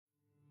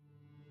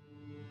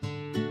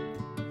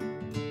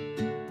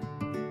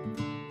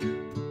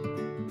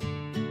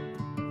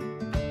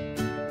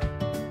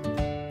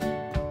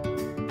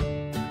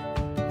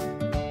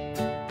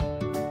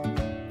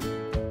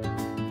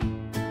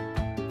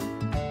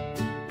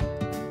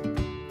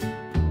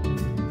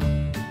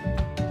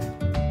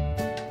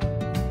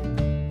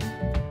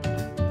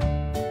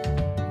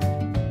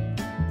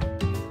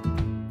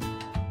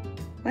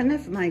One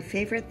of my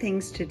favorite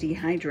things to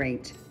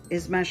dehydrate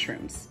is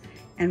mushrooms.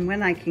 And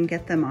when I can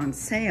get them on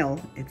sale,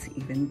 it's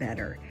even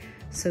better.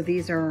 So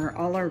these are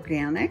all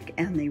organic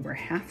and they were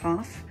half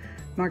off,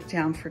 marked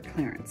down for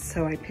clearance.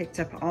 So I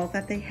picked up all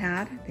that they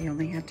had. They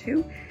only had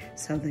 2,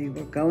 so they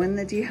will go in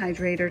the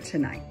dehydrator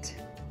tonight.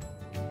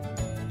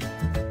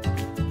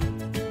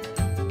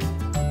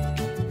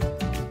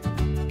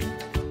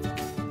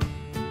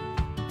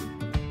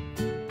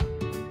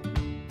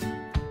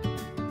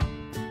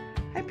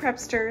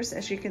 Prepsters,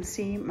 as you can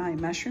see, my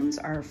mushrooms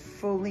are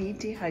fully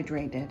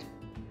dehydrated.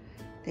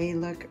 They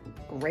look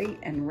great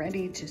and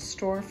ready to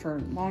store for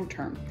long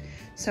term.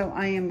 So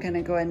I am going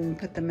to go ahead and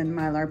put them in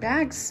Mylar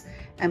bags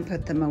and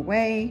put them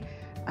away.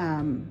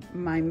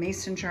 My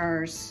mason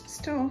jars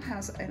still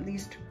has at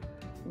least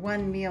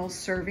 1 meal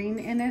serving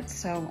in it,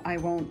 so I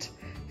won't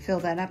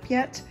fill that up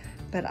yet,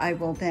 but I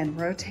will then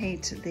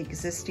rotate the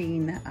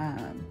existing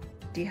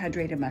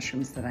dehydrated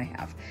mushrooms that I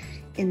have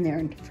in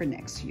there for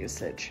next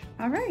usage.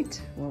 All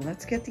right, well,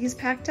 let's get these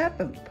packed up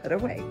and put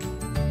away.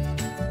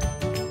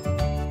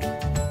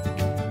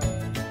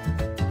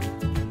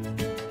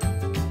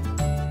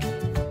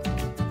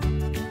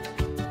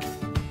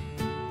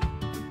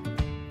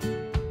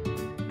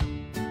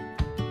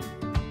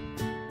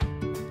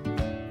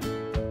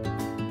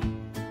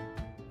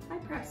 Hi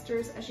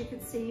Prepsters, as you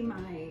can see,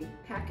 my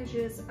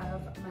packages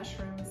of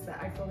mushrooms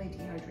that I fully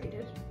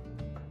dehydrated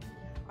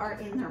are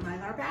in their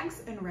Mylar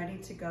bags and ready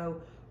to go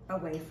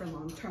away for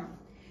long term.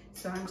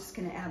 So I'm just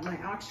going to add my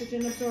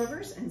oxygen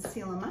absorbers and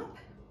seal them up.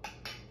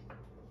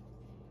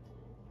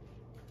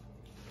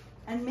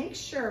 And make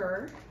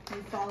sure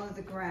you follow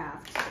the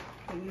graph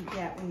that you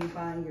get when you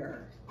buy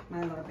your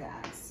Mylar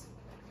bags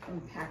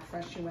from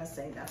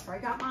PackfreshUSA. That's where I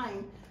got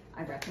mine.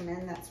 I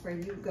recommend that's where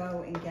you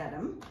go and get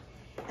them.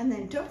 And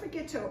then don't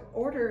forget to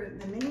order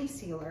the mini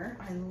sealer.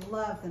 I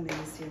love the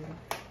mini sealer.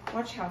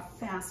 Watch how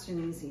fast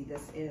and easy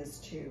this is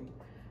to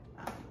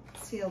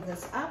seal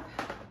this up.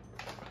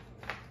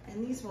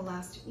 And these will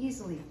last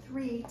easily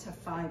 3 to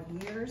 5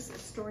 years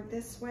stored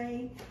this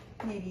way,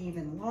 maybe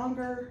even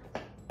longer.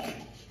 All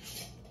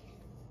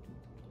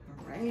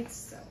right,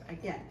 so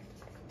again,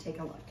 take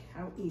a look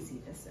how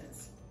easy this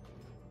is.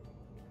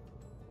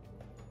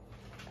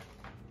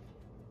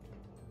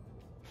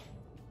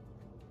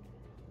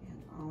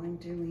 And all I'm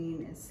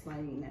doing is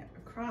sliding it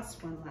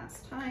across one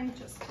last time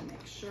just to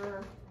make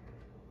sure.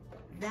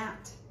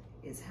 That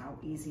is how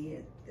easy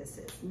this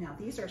is. Now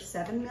these are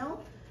 7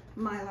 mil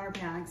Mylar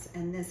bags,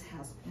 and this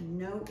has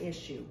no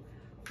issue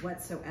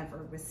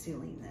whatsoever with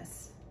sealing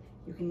this.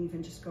 You can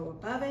even just go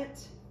above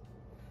it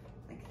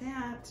like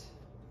that.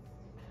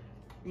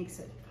 Makes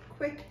it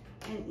quick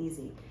and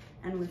easy.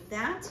 And with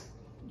that,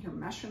 your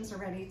mushrooms are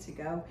ready to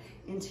go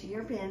into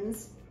your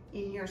bins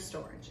in your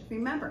storage.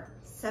 Remember,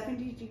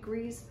 70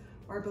 degrees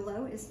or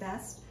below is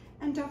best.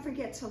 And don't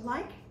forget to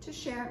like, to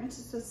share, and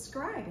to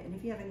subscribe. And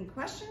if you have any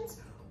questions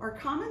or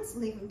comments,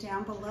 leave them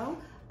down below.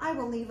 I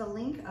will leave a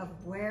link of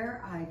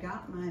where I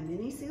got my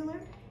mini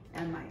sealer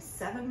and my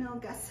 7 mil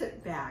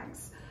gusset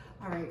bags.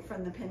 All right,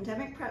 from the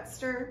Pandemic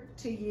Prepster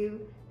to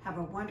you, have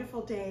a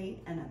wonderful day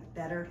and a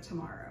better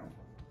tomorrow.